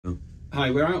Hi,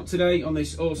 we're out today on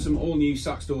this awesome all-new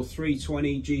Saxdor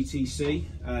 320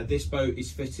 GTC. This boat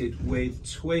is fitted with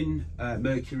twin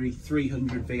Mercury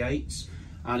 300 V8s,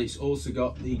 and it's also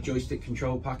got the joystick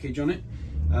control package on it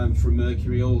from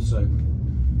Mercury also.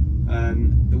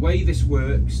 The way this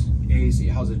works is it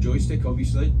has a joystick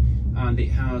obviously, and it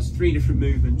has three different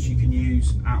movements you can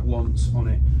use at once on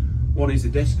it. One is the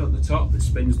disc at the top that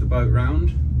spins the boat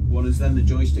round. One is then the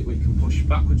joystick where you can push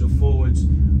backwards or forwards,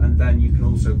 and then you can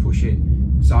also push it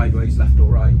sideways, left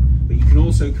or right. But you can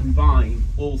also combine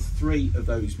all three of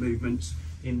those movements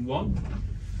in one.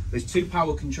 There's two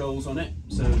power controls on it,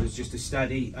 so there's just a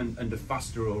steady and a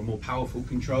faster or a more powerful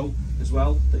control as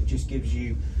well that just gives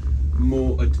you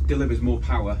more, delivers more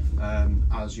power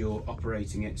as you're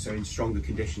operating it. So in stronger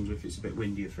conditions, if it's a bit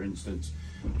windier for instance.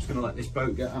 I'm just going to let this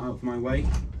boat get out of my way.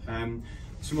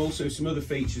 Some other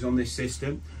features on this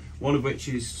system, one of which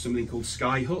is something called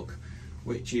Skyhook,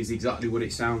 which is exactly what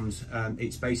it sounds.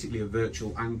 It's basically a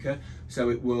virtual anchor, so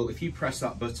it will, if you press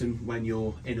that button when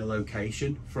you're in a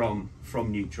location from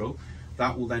neutral,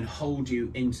 that will then hold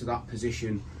you into that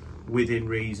position within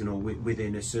reason or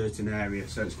within a certain area.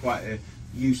 So it's quite a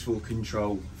useful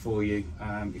control for you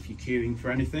if you're queuing for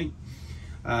anything.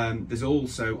 There's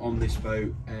also on this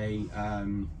boat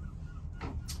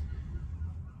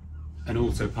an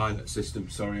autopilot system.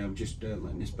 Sorry, I'm just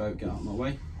letting this boat get out of my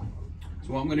way.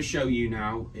 So what I'm going to show you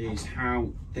now is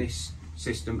how this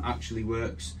system actually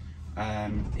works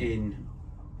in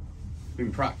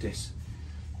practice.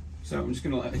 So I'm just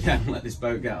going to let this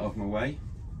boat get out of my way,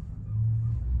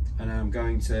 and I'm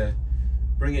going to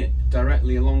bring it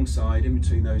directly alongside in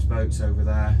between those boats over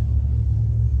there,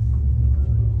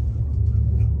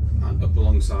 and up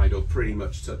alongside or pretty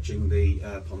much touching the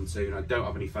pontoon. I don't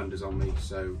have any fenders on me,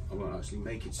 so I won't actually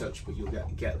make it touch, but you'll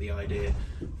get the idea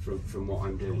from what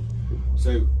I'm doing.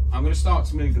 So I'm going to start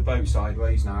to move the boat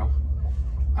sideways now,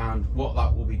 and what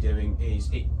that will be doing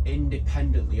is it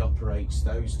independently operates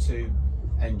those two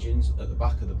engines at the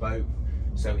back of the boat.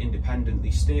 So independently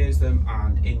steers them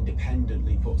and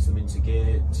independently puts them into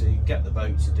gear to get the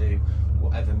boat to do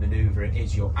whatever manoeuvre it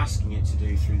is you're asking it to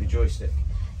do through the joystick.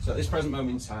 So at this present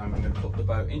moment in time, I'm going to put the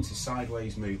boat into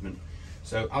sideways movement.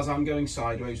 So as I'm going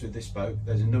sideways with this boat,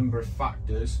 there's a number of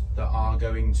factors that are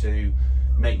going to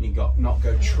make me not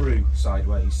go true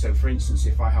sideways. So for instance,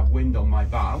 if I have wind on my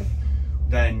bow,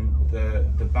 then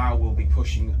the bow will be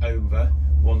pushing over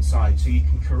one side. So you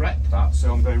can correct that.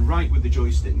 So I'm going right with the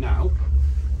joystick now.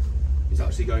 It's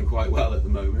actually going quite well at the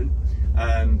moment.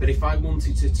 But if I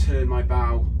wanted to turn my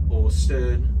bow or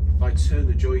stern, if I turn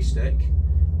the joystick,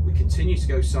 we continue to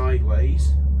go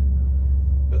sideways,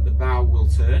 but the bow will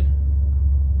turn.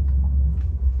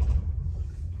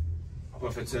 Or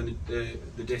if I turn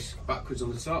the disc backwards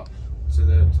on the top to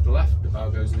the left, the bow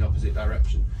goes in the opposite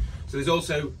direction. So there's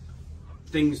also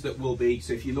things that will be,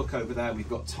 so if you look over there, we've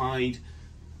got tide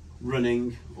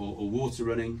running or water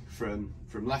running from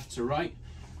left to right.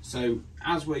 So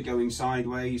as we're going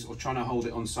sideways or trying to hold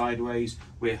it on sideways,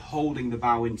 we're holding the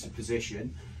bow into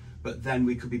position, but then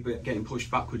we could be getting pushed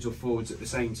backwards or forwards at the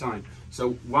same time.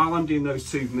 So while I'm doing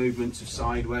those two movements of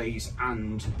sideways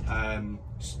and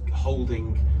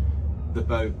holding the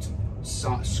boat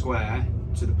square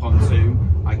to the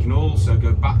pontoon, I can also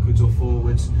go backwards or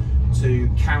forwards to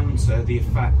counter the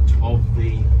effect of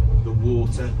the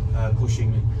water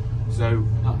pushing me. So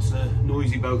that's a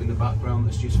noisy boat in the background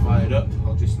that's just fired up.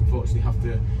 I'll just unfortunately have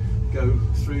to go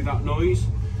through that noise.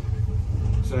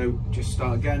 So just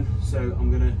start again. So I'm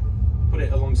going to put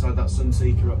it alongside that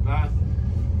Sunseeker up there.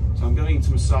 So I'm going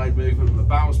into my side movement. My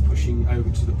bow's pushing over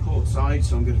to the port side,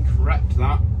 so I'm going to correct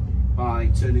that by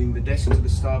turning the disc to the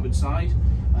starboard side,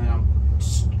 and I'm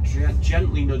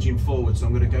gently nudging forward. So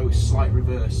I'm going to go with slight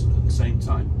reverse at the same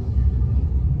time.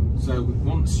 So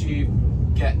once you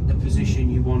get the position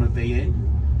you want to be in,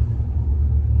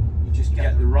 you just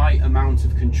get the right amount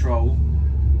of control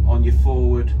on your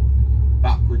forward,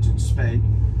 backwards and spin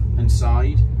and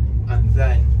side, and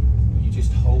then you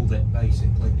just hold it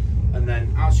basically. And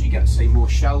then as you get, say, more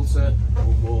shelter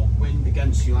or more wind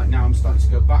against you, like now I'm starting to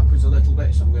go backwards a little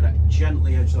bit, so I'm going to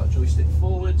gently edge that joystick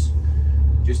forwards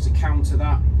just to counter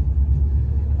that.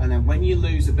 And then when you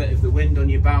lose a bit of the wind on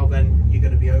your bow, then you're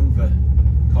going to be over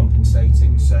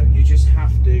compensating, so you just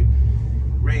have to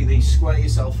really square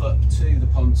yourself up to the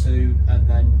pontoon and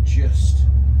then just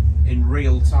in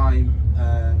real time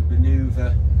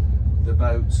maneuver the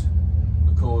boat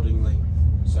accordingly.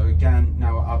 So again,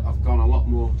 now I've gone a lot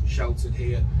more sheltered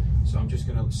here, so I'm just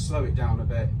going to slow it down a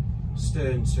bit,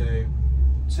 stern to,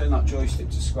 turn that joystick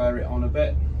to square it on a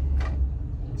bit,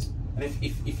 and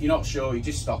if you're not sure, you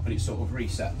just stop and it sort of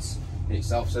resets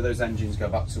itself, so those engines go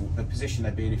back to the position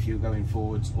they'd be in if you were going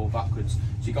forwards or backwards.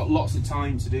 So you've got lots of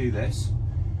time to do this.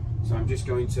 So I'm just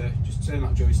going to just turn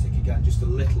that joystick again just a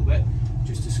little bit,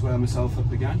 just to square myself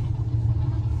up again,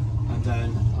 and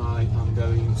then I am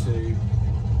going to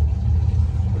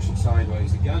push it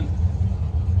sideways again,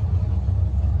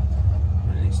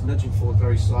 and it's nudging forward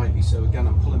very slightly, so again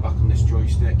I'm pulling back on this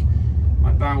joystick.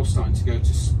 My bow's starting to go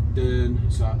to stern,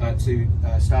 to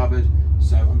starboard,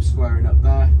 so I'm squaring up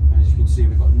there, and as you can see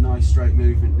we've got a nice straight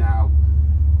movement now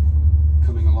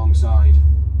coming alongside.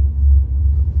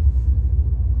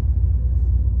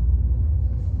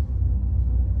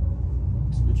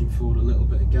 It's nudging forward a little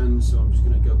bit again, so I'm just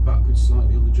going to go backwards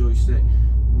slightly on the joystick.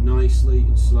 Nicely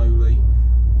and slowly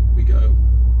we go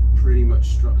pretty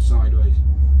much sideways.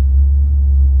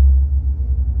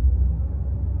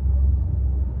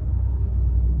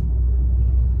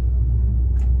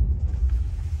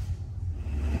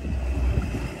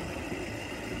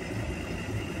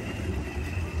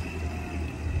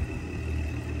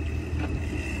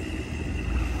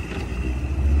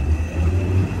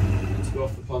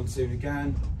 Off the pontoon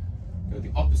again, go the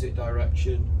opposite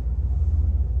direction,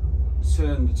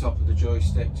 turn the top of the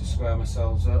joystick to square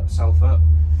myself up,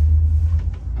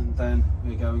 and then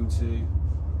we're going to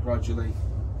gradually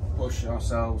push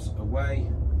ourselves away.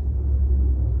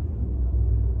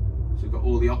 So we've got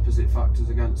all the opposite factors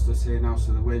against us here now,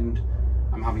 so the wind,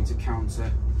 I'm having to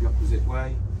counter the opposite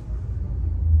way.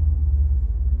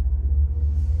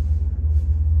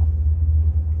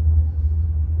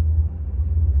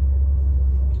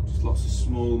 Lots of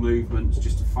small movements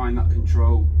just to find that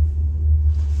control,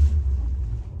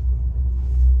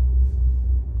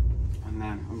 and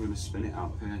then I'm going to spin it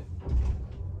out here.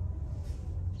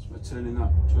 So we're turning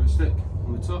that joystick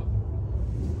on the top,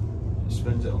 it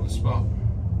spins it on the spot.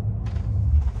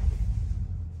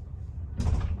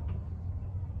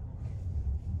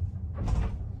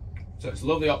 So it's a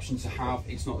lovely option to have.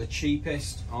 It's not the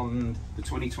cheapest. On the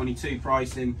 2022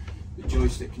 pricing, the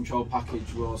joystick control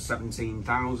package was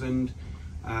 17,000.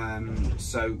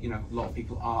 So you know, a lot of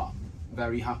people are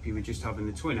very happy with just having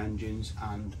the twin engines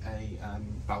and a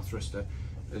bow thruster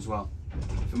as well.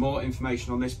 For more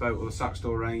information on this boat or the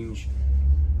Saxdor range,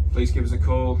 please give us a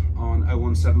call on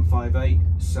 01758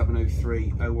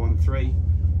 703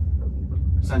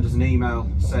 013. Send us an email,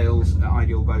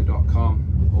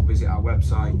 sales@idealboat.com, or visit our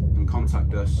website and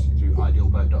contact us through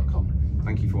idealboat.com.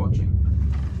 Thank you for watching.